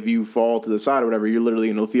 So if you fall to the side or whatever, you're literally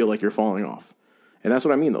going to feel like you're falling off. And that's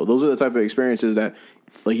what I mean, though. Those are the type of experiences that,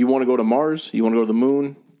 you want to go to Mars, you want to go to the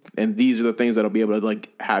moon, and these are the things that'll be able to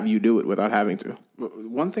have you do it without having to.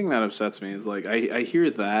 One thing that upsets me is I hear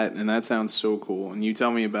that, and that sounds so cool. And you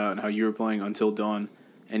tell me about how you were playing Until Dawn,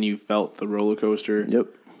 and you felt the roller coaster. Yep.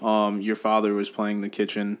 Your father was playing the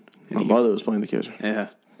kitchen. My mother was playing the kitchen. Yeah.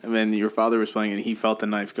 And then your father was playing, and he felt the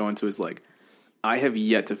knife go into his leg. I have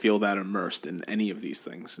yet to feel that immersed in any of these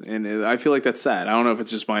things. And I feel like that's sad. I don't know if it's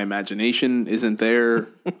just my imagination isn't there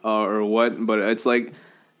or what, but it's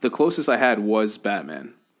the closest I had was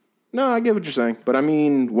Batman. No, I get what you're saying. But, I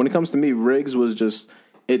mean, when it comes to me, Riggs was just...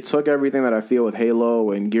 It took everything that I feel with Halo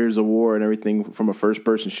and Gears of War and everything from a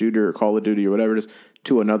first-person shooter or Call of Duty or whatever it is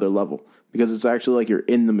to another level. Because it's actually you're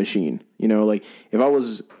in the machine. If I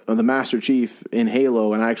was the Master Chief in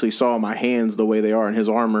Halo and I actually saw my hands the way they are in his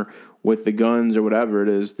armor with the guns or whatever it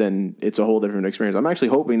is, then it's a whole different experience. I'm actually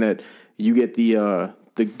hoping that you get the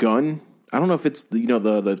gun I don't know if it's the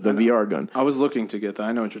VR gun. I was looking to get that.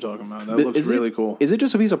 I know what you're talking about. That looks really cool. Is it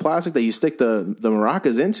just a piece of plastic that you stick the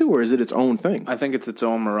maracas into, or is it its own thing? I think it's its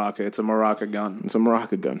own maraca. It's a maraca gun. It's a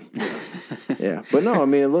maraca gun. Yeah, but no, I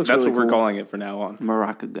mean it looks. That's really what we're cool. calling it from now on.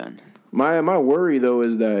 Maraca gun. My worry though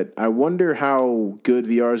is that I wonder how good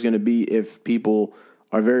VR is going to be if people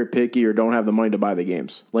are very picky or don't have the money to buy the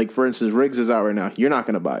games. Like for instance, Riggs is out right now. You're not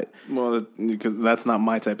going to buy it. Well, because that's not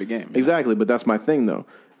my type of game. Exactly, but that's my thing though.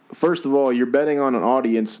 First of all, you're betting on an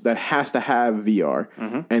audience that has to have VR,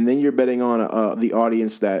 and then you're betting on the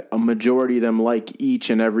audience that a majority of them like each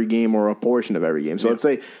and every game or a portion of every game. So let's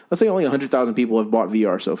say only 100,000 people have bought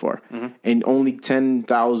VR so far, and only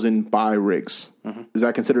 10,000 buy Riggs. Is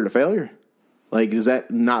that considered a failure? Like, does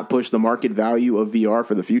that not push the market value of VR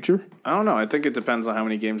for the future? I don't know. I think it depends on how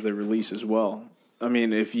many games they release as well. I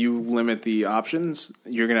mean, if you limit the options,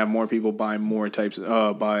 you're going to have more people buy more types,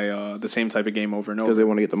 buy the same type of game over and over. Because they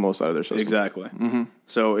want to get the most out of their system. Exactly.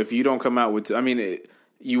 So if you don't come out with,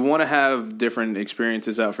 you want to have different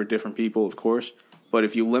experiences out for different people, of course. But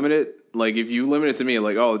if you limit it, like if you limit it to me,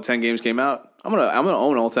 like 10 games came out, I'm gonna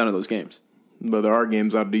own all 10 of those games. But there are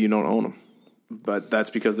games out there you don't own them. But that's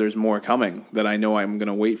because there's more coming that I know I'm going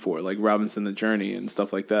to wait for, like Robinson the Journey and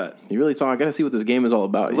stuff like that. You really talk. I got to see what this game is all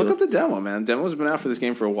about. Look up the demo, man. Demo's been out for this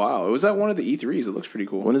game for a while. It was at one of the E3s. It looks pretty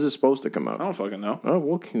cool. When is it supposed to come out? I don't fucking know. Oh,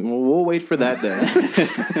 we'll wait for that day.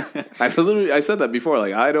 I said that before.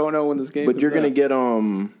 Like I don't know when this game. But you're gonna get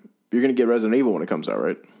Resident Evil when it comes out,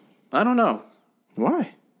 right? I don't know.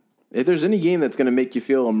 Why? If there's any game that's gonna make you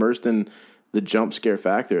feel immersed in the jump scare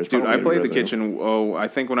factor, it's dude. I probably played the kitchen. Oh, I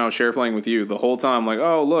think when I was share playing with you, the whole time, like,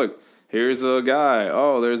 oh look, here's a guy.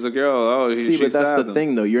 Oh, there's a girl. Oh, see, but that's the them.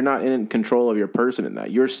 thing, though. You're not in control of your person in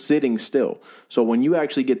that. You're sitting still. So when you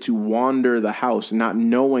actually get to wander the house, not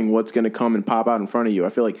knowing what's going to come and pop out in front of you, I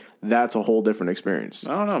feel like that's a whole different experience.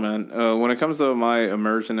 I don't know, man. When it comes to my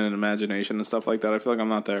immersion and imagination and stuff like that, I feel like I'm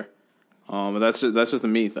not there. But that's just a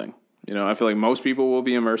me thing. You know, I feel like most people will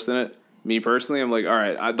be immersed in it. Me personally, I'm like, all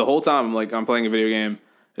right. The whole time, I'm like, I'm playing a video game.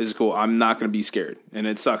 This is cool. I'm not going to be scared, and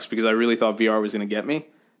it sucks because I really thought VR was going to get me.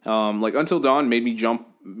 Like Until Dawn made me jump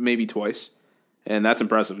maybe twice, and that's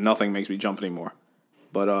impressive. Nothing makes me jump anymore,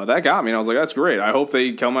 but that got me, and I was like, that's great. I hope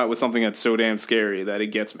they come out with something that's so damn scary that it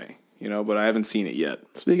gets me. You know, but I haven't seen it yet.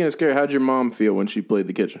 Speaking of scary, how'd your mom feel when she played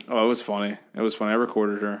the kitchen? Oh, it was funny. It was funny. I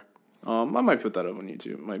recorded her. I might put that up on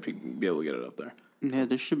YouTube. Might be able to get it up there. Yeah,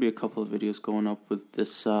 there should be a couple of videos going up with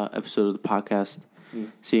this episode of the podcast,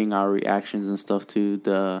 seeing our reactions and stuff to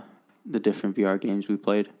the different VR games we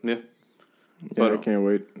played. Yeah, I can't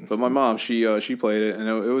wait. But my mom, she played it, and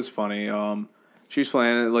it was funny. She was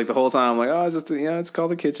playing it like the whole time. I'm like, oh, it's just it's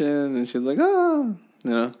called the kitchen, and she's like, oh,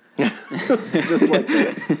 just like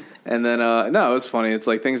that. And then no, it was funny. It's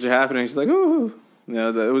like things are happening. She's like, oh,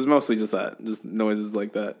 it was mostly just that, just noises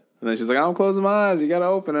like that. And then she's like, I'm closing my eyes. You got to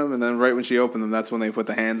open them. And then right when she opened them, that's when they put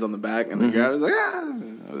the hands on the back. And the guy was like, ah.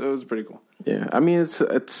 It was pretty cool. Yeah. I mean,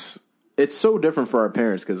 it's so different for our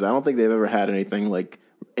parents because I don't think they've ever had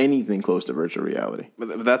anything close to virtual reality.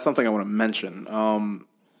 But that's something I want to mention. All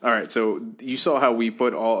right. So you saw how we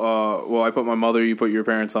put I put my mother, you put your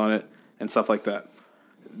parents on it and stuff like that.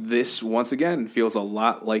 This, once again, feels a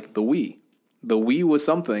lot like the Wii. The Wii was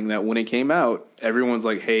something that when it came out, everyone's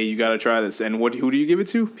like, hey, you got to try this. And who do you give it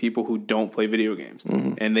to? People who don't play video games.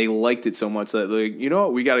 And they liked it so much that, like, you know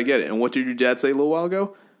what? We got to get it. And what did your dad say a little while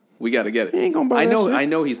ago? We got to get it. He ain't gonna buy that shit. I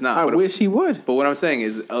know he's not. I wish he would. But what I'm saying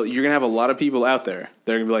is you're going to have a lot of people out there.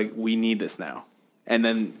 They're going to be like, we need this now. And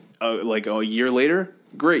then, like, a year later,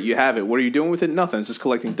 great, you have it. What are you doing with it? Nothing. It's just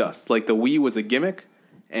collecting dust. Like, the Wii was a gimmick,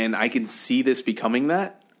 and I can see this becoming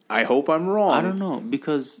that. I hope I'm wrong. I don't know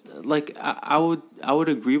because like I would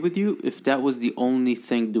agree with you if that was the only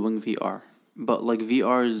thing doing VR. But like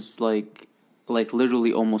VR is like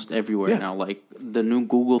literally almost everywhere now. Like the new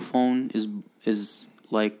Google phone is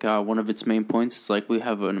like one of its main points. It's like we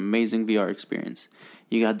have an amazing VR experience.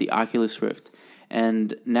 You got the Oculus Rift,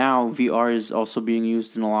 and now VR is also being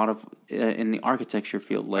used in a lot of in the architecture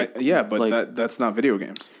field. Like but that's not video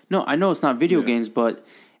games. No, I know it's not video games, but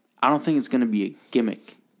I don't think it's going to be a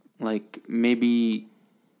gimmick. Like maybe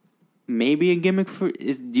a gimmick for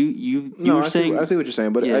is you were saying. I see what you're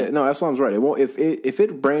saying, but no, Aslam's right. It won't if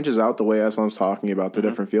it branches out the way Aslam's talking about the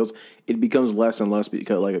different fields, it becomes less and less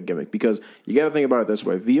because like a gimmick. Because you got to think about it this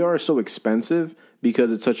way: VR is so expensive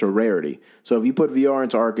because it's such a rarity. So if you put VR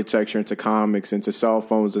into architecture, into comics, into cell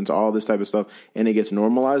phones, into all this type of stuff, and it gets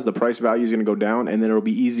normalized, the price value is going to go down, and then it'll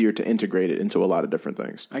be easier to integrate it into a lot of different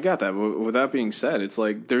things. I got that. But with that being said, it's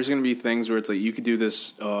like there's going to be things where it's like you could do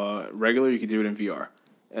this regular, you could do it in VR.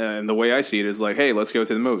 And the way I see it is like, hey, let's go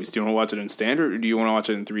to the movies. Do you want to watch it in standard or do you want to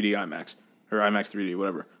watch it in 3D IMAX? or IMAX 3D,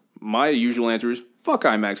 whatever. My usual answer is fuck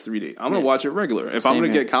IMAX 3D. I'm going to watch it regular. If I'm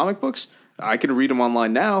going to get comic books, I can read them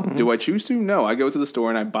online now. Do I choose to? No. I go to the store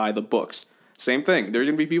and I buy the books. Same thing. There's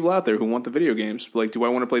going to be people out there who want the video games. Like, do I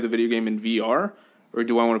want to play the video game in VR or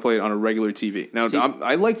do I want to play it on a regular TV? Now,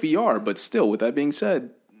 I like VR, but still, with that being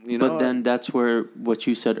said, you know. But then that's where what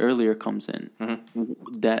you said earlier comes in.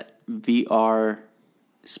 That VR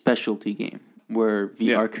specialty game where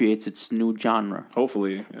VR creates its new genre.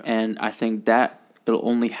 Hopefully. Yeah. And I think that it'll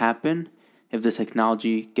only happen if the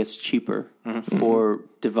technology gets cheaper for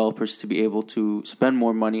developers to be able to spend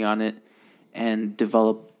more money on it and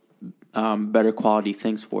develop better quality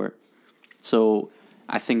things for it. So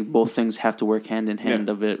I think both things have to work hand in hand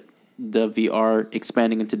of it. The VR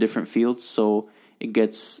expanding into different fields so it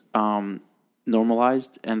gets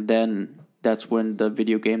normalized, and then that's when the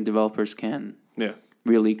video game developers can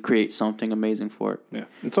really create something amazing for it. Yeah,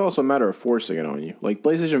 it's also a matter of forcing it on you. Like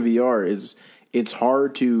PlayStation VR it's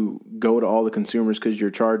hard to go to all the consumers because you're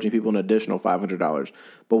charging people an additional $500.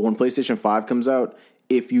 But when PlayStation 5 comes out,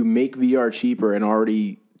 if you make VR cheaper and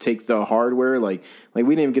already take the hardware, like we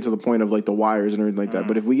didn't even get to the point of like the wires and everything like that.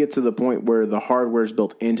 But if we get to the point where the hardware is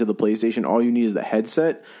built into the PlayStation, all you need is the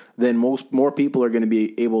headset, then more people are going to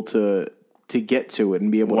be able to get to it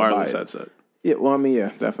and be able to buy it. Wireless headset. Yeah, well, I mean,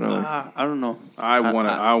 yeah, definitely. I don't know. I want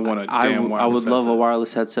a damn wireless I would love headset. a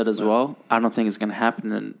wireless headset as well. I don't think it's going to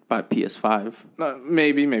happen by PS5.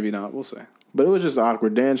 Maybe not. We'll see. But it was just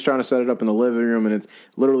awkward. Dan's trying to set it up in the living room, and it's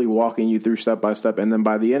literally walking you through step by step. And then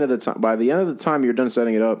by the end of the time you're done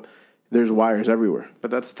setting it up, there's wires everywhere.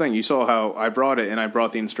 But that's the thing. You saw how I brought it, and I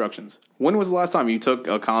brought the instructions. When was the last time you took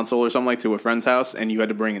a console or something like to a friend's house and you had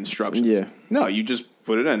to bring instructions? Yeah. No, you just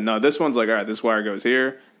put it in. No, this one's like, all right, this wire goes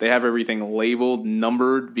here. They have everything labeled,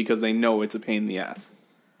 numbered, because they know it's a pain in the ass.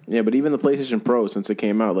 Yeah, but even the PlayStation Pro, since it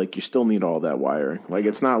came out, like you still need all that wiring. Like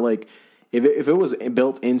it's not like if it was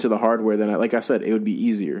built into the hardware, then like I said, it would be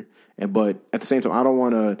easier. But at the same time, I don't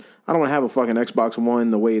want to have a fucking Xbox One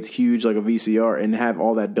the way it's huge like a VCR and have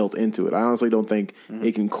all that built into it. I honestly don't think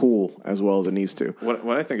it can cool as well as it needs to.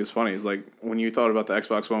 What I think is funny is like when you thought about the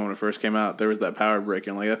Xbox One when it first came out, there was that power brick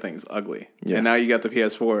and like that thing's ugly. Yeah. And now you got the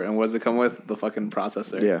PS4, and what does it come with? The fucking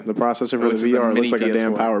processor. Yeah, the processor for the VR looks like PS4. A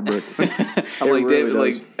damn power brick. I'm like, David,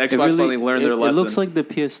 like Xbox finally learned their lesson. It looks like the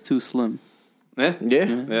PS2 Slim.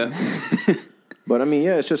 Yeah. But I mean,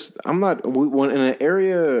 yeah, it's just in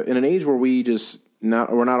an age where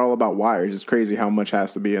we're not all about wires. It's crazy how much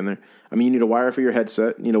has to be in there. I mean, you need a wire for your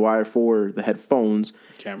headset, you need a wire for the headphones,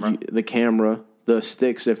 the camera, the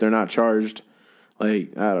sticks if they're not charged.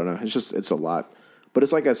 Like I don't know, it's a lot. But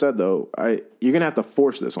it's like I said though, you're gonna have to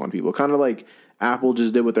force this on people, kind of like Apple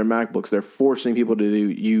just did with their MacBooks. They're forcing people to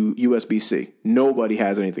do USB-C. Nobody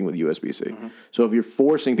has anything with USB-C. So if you're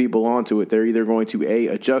forcing people onto it, they're either going to A,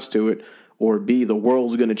 adjust to it, or B, the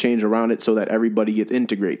world's going to change around it so that everybody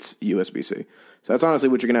integrates USB-C. So that's honestly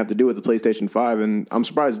what you're going to have to do with the PlayStation 5. And I'm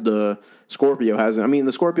surprised the Scorpio hasn't. I mean,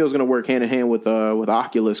 the Scorpio is going to work hand in hand with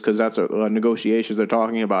Oculus because that's negotiations they're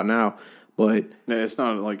talking about now. But it's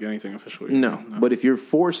not like anything official. No. But if you're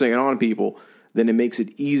forcing it on people, then it makes it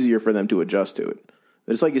easier for them to adjust to it.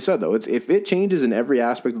 It's like you said, though. If it changes in every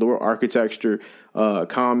aspect of the world, architecture,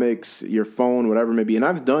 comics, your phone, whatever it may be. And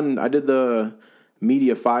I did the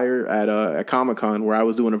Media Fire at Comic-Con where I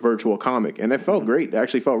was doing a virtual comic, and it felt great. It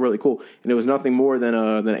actually felt really cool, and it was nothing more than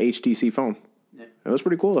an HTC phone. Yeah. It was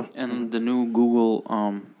pretty cool, though. And the new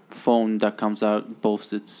Google phone that comes out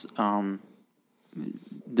boasts its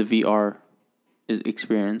the VR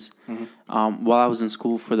experience. While I was in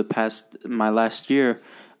school for my last year,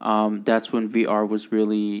 that's when VR was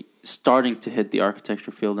really starting to hit the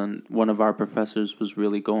architecture field, and one of our professors was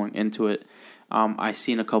really going into it. I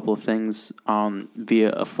seen a couple of things via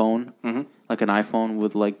a phone, like an iPhone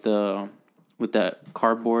with with that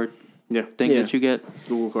cardboard thing that you get.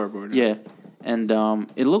 Google Cardboard. Yeah. And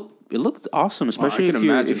it looked awesome, especially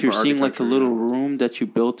if you're seeing like a little room that you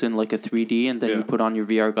built in like a 3D, and then you put on your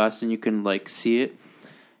VR glasses and you can like see it.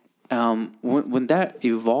 When that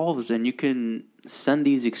evolves and you can send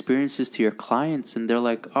these experiences to your clients, and they're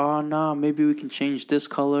like, oh no, maybe we can change this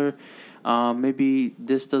color. Maybe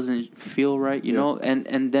this doesn't feel right, you know,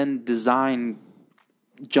 and then design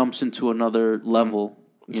jumps into another level.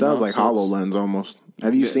 It sounds like HoloLens almost.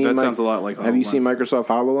 Have you seen? That sounds a lot like HoloLens. Have you seen Microsoft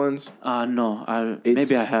HoloLens? No.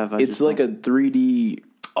 Maybe I have. It's like a 3D.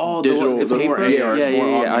 Oh, digital. it's more AR, Yeah, it's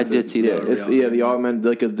more I augmented. did see Yeah, that. it's the augmented,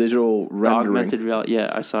 like a digital rendering. Augmented reality. Yeah,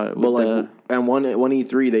 I saw it. But With like, and one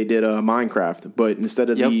E3 they did Minecraft, but instead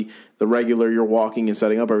of Yep. the regular you're walking and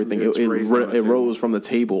setting up everything, Yeah, it's raised on the it table. rose from the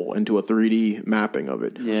table into a 3D mapping of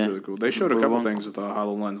it. yeah, It's really cool. They showed a We're couple one- things with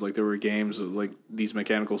HoloLens. Like there were games with, like these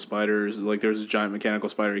mechanical spiders. Like there's a giant mechanical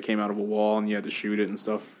spider that came out of a wall and you had to shoot it and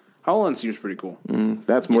stuff. HoloLens seems pretty cool.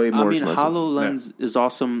 That's way more I mean, expensive. HoloLens is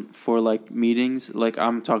awesome for like meetings. Like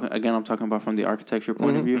I'm talking about from the architecture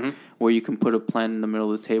point of view, where you can put a plan in the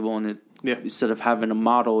middle of the table, and instead of having a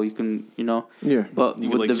model, you can Yeah. But You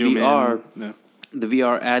with could, like, the zoom VR, in. Yeah. the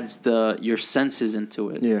VR adds your senses into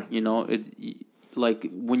it. Yeah. Like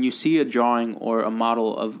when you see a drawing or a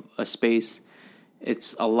model of a space,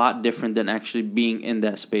 it's a lot different than actually being in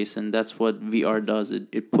that space, and that's what VR does.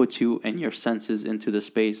 It puts you and your senses into the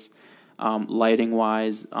space, lighting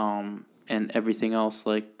wise, and everything else,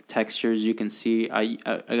 like textures you can see. I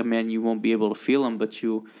mean, you won't be able to feel them, but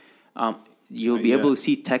you'll be able to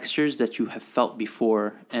see textures that you have felt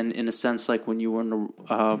before, and in a sense, like when you were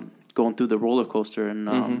going through the roller coaster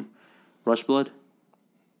in Rush Blood.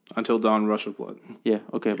 Until Dawn, Rush of Blood. Yeah.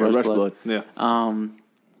 Okay. Yeah, Rush Blood. Yeah.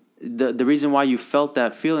 The reason why you felt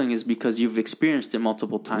that feeling is because you've experienced it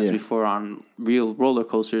multiple times before on real roller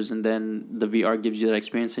coasters, and then the VR gives you that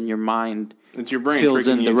experience, and your mind It's your brain fills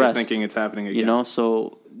tricking in you the into rest. thinking it's happening again. You know,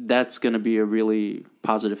 so that's going to be a really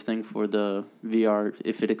positive thing for the VR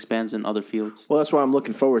if it expands in other fields. Well, that's why I'm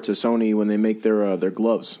looking forward to Sony when they make their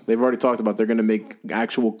gloves. They've already talked about they're going to make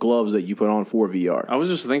actual gloves that you put on for VR. I was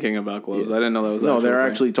just thinking about gloves. I didn't know that was No, actually they're a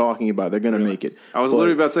thing. actually talking about they're going to make it. I was But-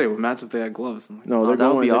 literally about to say, well, imagine if they had gloves. I'm like, No, they're That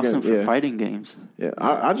would going. be they're awesome gonna- for fighting games. Yeah,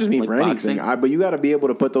 I just mean Like for anything. boxing? But you got to be able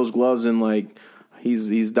to put those gloves in. Like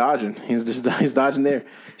he's dodging. He's dodging there.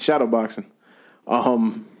 Shadow boxing.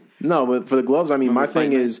 No, but for the gloves, I mean, my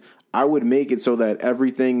thing is I would make it so that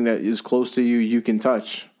everything that is close to you can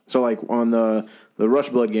touch. So like on the Rush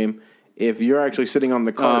Blood game, if you're actually sitting on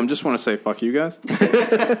the cart, just want to say, fuck you guys.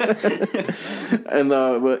 and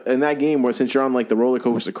in that game where since you're on like the roller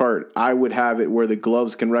coaster cart, I would have it where the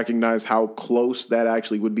gloves can recognize how close that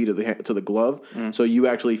actually would be to the glove, so you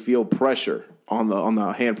actually feel pressure on the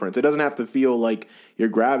handprints. It doesn't have to feel like you're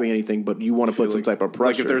grabbing anything, but you want to put some type of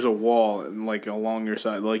pressure. Like if there's a wall like along your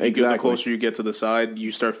side, like you get, the Exactly. closer you get to the side,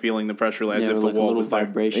 you start feeling the pressure as Yeah, if or the like a wall little was there.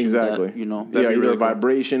 vibration. Exactly. That, yeah, That'd be either really a cool.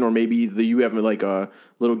 vibration or maybe you have like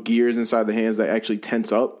little gears inside the hands that actually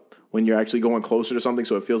tense up when you're actually going closer to something,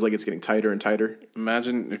 so it feels like it's getting tighter and tighter.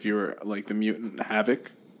 Imagine if you were like the mutant Havoc,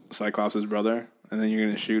 Cyclops' brother, and then you're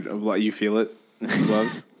gonna shoot a blood. You feel it in the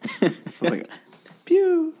gloves. Like,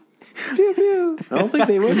 pew, pew, pew. I don't think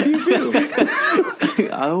they would.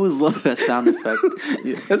 I always love that sound effect.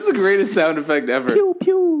 That's the greatest sound effect ever. Pew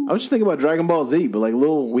pew. I was just thinking about Dragon Ball Z, but like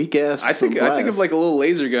little weak ass. I think of like a little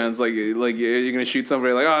laser guns, like you're gonna shoot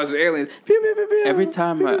somebody, like, oh, it's aliens. Pew, pew, pew, pew. Every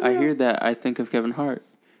time I hear that, I think of Kevin Hart.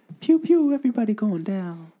 Pew pew, everybody going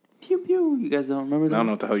down. Pew pew. You guys don't remember that? I don't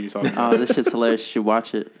know what the hell you're talking about. Oh, this shit's hilarious. You should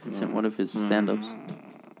watch it. It's in one of his stand-ups.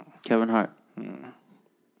 Kevin Hart.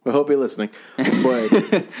 I hope you're listening.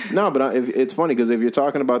 But no, but it's funny because if you're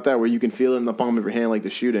talking about that where you can feel it in the palm of your hand like the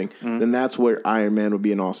shooting, then that's where Iron Man would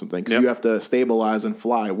be an awesome thing because Yep. you have to stabilize and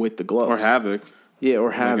fly with the gloves. Or Havoc. Yeah,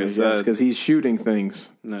 or Havoc, yes, said. because he's shooting things.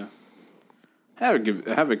 No. Havoc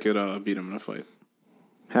could beat him in a fight.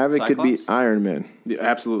 Havoc could beat Cyclops? Iron Man. Yeah,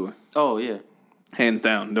 absolutely. Oh, yeah. Hands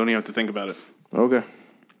down. Don't even have to think about it. Okay.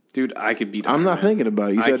 Dude, I could beat I'm Iron not Man. thinking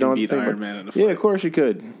about it. You I said can don't beat think Iron about Man in a it. fight. Yeah, of course you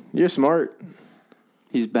could. You're smart.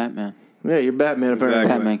 He's Batman. Yeah, you're Batman apparently.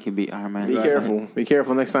 Exactly. Batman can beat Iron Man. Be careful. Be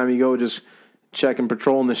careful next time you go. Just check and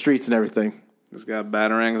patrolling the streets and everything. It's got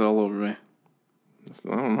batarangs all over me.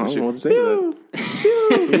 I don't know what to say to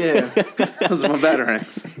that. Yeah, Those are my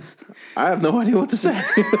batarangs. I have no idea what to say.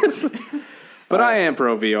 But I am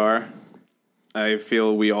pro VR. I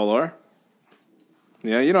feel we all are.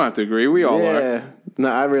 Yeah, you don't have to agree. We all are. Yeah, no,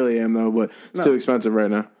 I really am though, but it's too expensive right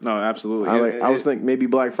now. No, absolutely. I was thinking maybe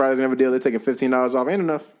Black Friday's gonna have a deal. They're taking $15 off. Ain't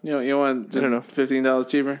enough. you want just I don't know. $15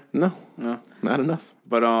 cheaper? No, No. not enough.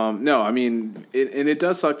 But no, I mean, it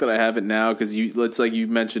does suck that I have it now because it's like you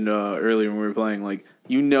mentioned earlier when we were playing, like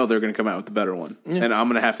they're going to come out with the better one, and I'm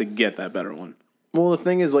going to have to get that better one, Well, the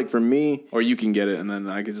thing is, like for me, or you can get it and then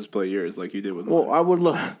I could just play yours like you did with well,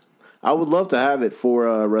 mine. I would love to have it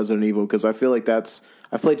for Resident Evil because I feel like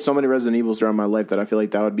I've played so many Resident Evils throughout my life that I feel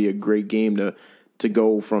like that would be a great game to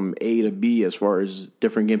go from A to B as far as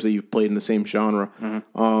different games that you've played in the same genre.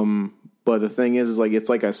 But the thing is like it's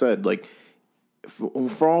like I said, like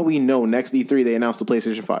for all we know, next E3 they announced the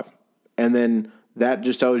PlayStation 5, and then that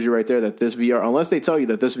just tells you right there that this VR, unless they tell you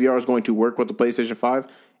that this VR is going to work with the PlayStation 5,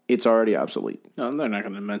 it's already obsolete. No, they're not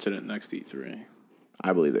going to mention it next E3.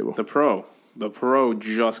 I believe they will. The Pro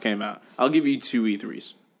just came out. I'll give you 2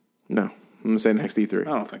 E3s. No, I'm going to say next E3. I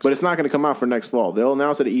don't think so. But it's not going to come out for next fall. They'll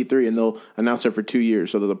announce it at E3, and they'll announce it for 2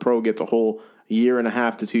 years, so that the Pro gets a whole year and a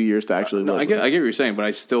half to 2 years to actually No, live. I get what you're saying, but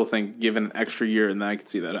I still think given an extra year, and then I could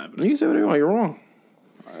see that happening. You can say what you want. You're wrong.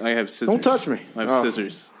 I have scissors. Don't touch me. I have Oh.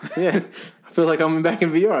 scissors. Yeah, I feel like I'm back in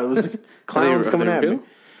VR. It was clowns Are they coming at me. real?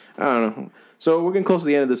 I don't know. So we're getting close to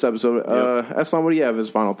the end of this episode. Aslan, what do you have as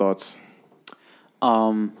final thoughts?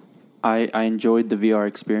 I enjoyed the VR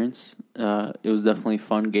experience. It was definitely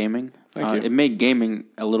fun gaming. Thank you. It made gaming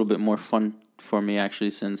a little bit more fun for me,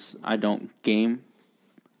 actually, since I don't game.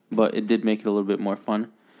 But it did make it a little bit more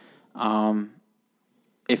fun.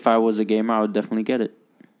 If I was a gamer, I would definitely get it.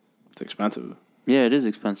 It's expensive. Yeah, it is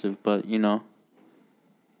expensive, but, you know.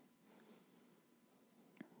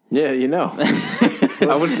 Yeah, you know.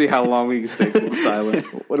 I wouldn't see how long we can stay silent.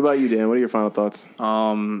 What about you, Dan? What are your final thoughts?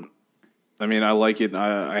 I mean, I like it.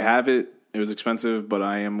 I have it. It was expensive, but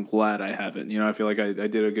I am glad I have it. You know, I feel like I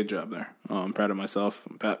did a good job there. I'm proud of myself.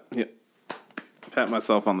 Pat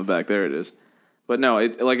myself on the back. There it is. But no,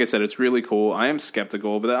 like I said, it's really cool. I am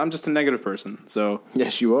skeptical, but I'm just a negative person. So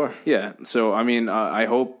Yes, you are. yeah. So I mean, I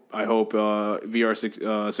hope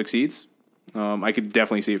VR succeeds. I could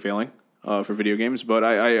definitely see it failing for video games, but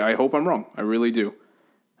I hope I'm wrong. I really do.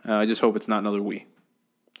 I just hope it's not another Wii,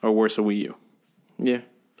 or worse, a Wii U. Yeah.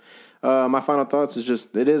 My final thoughts is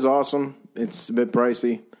just, it is awesome. It's a bit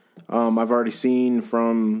pricey. I've already seen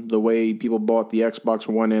from the way people bought the Xbox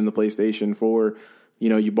One and the PlayStation 4, you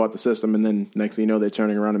know, you bought the system and then next thing you know, they're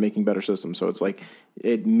turning around and making better systems. So it's like,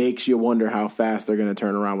 it makes you wonder how fast they're going to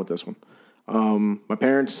turn around with this one. My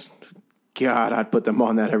parents, God, I'd put them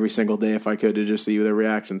on that every single day if I could to just see their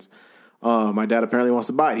reactions. My dad apparently wants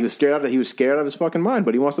to buy it. He was scared out of his fucking mind,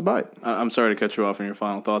 but he wants to buy it. I'm sorry to cut you off in your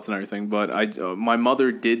final thoughts and everything, but my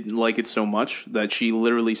mother did like it so much that she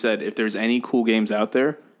literally said, if there's any cool games out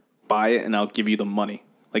there, buy it and I'll give you the money.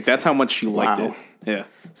 Like, that's how much she liked Wow. it. Yeah.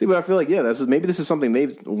 See, but I feel like, maybe this is something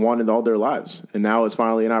they've wanted all their lives, and now it's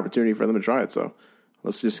finally an opportunity for them to try it. So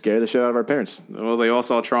let's just scare the shit out of our parents. Well, they all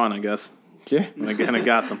saw Tron, I guess. Yeah, And again, it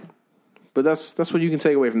got them. but that's what you can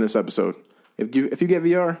take away from this episode. If you get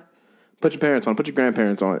VR, put your parents on, put your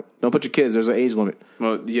grandparents on it. Don't put your kids. There's an age limit.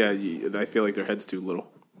 Well, yeah, I feel like their head's too little.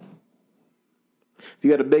 If you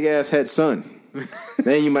got a big ass head son,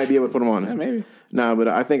 then you might be able to put them on. Yeah, maybe. Nah, but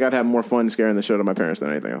I think I'd have more fun scaring the shit out of my parents than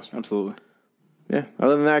anything else. Absolutely. Yeah.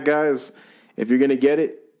 Other than that, guys, if you're gonna get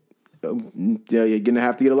it, you're gonna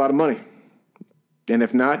have to get a lot of money. And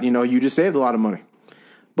if not, you just saved a lot of money.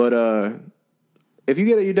 But if you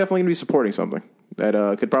get it, you're definitely gonna be supporting something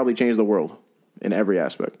that could probably change the world in every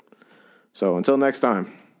aspect. So until next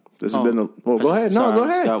time, this has been the. Well, go ahead. No, go I just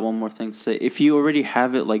ahead. got one more thing to say. If you already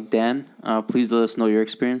have it like Dan, please let us know your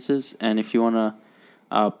experiences. And if you want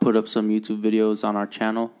to put up some YouTube videos on our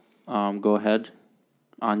channel, go ahead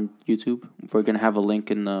on YouTube. We're going to have a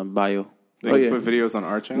link in the bio. They Oh, can yeah. put videos on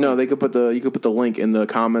our channel? No, you could put the link in the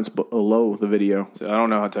comments below the video. So I don't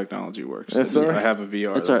know how technology works. That's all right. I have a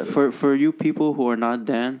VR. It's all right. For you people who are not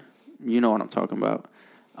Dan, you know what I'm talking about.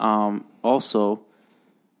 Also,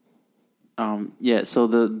 so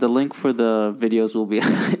the link for the videos will be...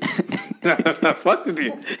 I fucked with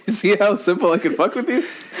you. See how simple I can fuck with you?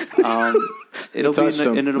 it'll be touched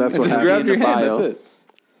him. in the That's what Just happened. grab your hand. bio. That's it.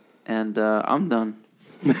 And I'm done.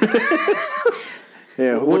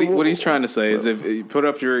 Yeah. What he's trying to say is, if you put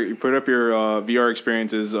up your VR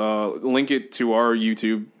experiences, link it to our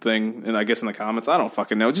YouTube thing, and I guess in the comments. I don't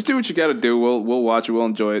fucking know. Just do what you got to do. We'll watch it. We'll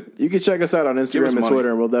enjoy it. You can check us out on Give Instagram us and money. Twitter,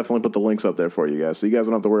 and we'll definitely put the links up there for you guys, so you guys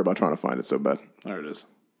don't have to worry about trying to find it so bad. There it is.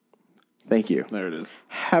 Thank you. There it is.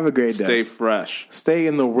 Have a great day. Stay fresh. Stay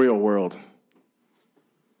in the real world.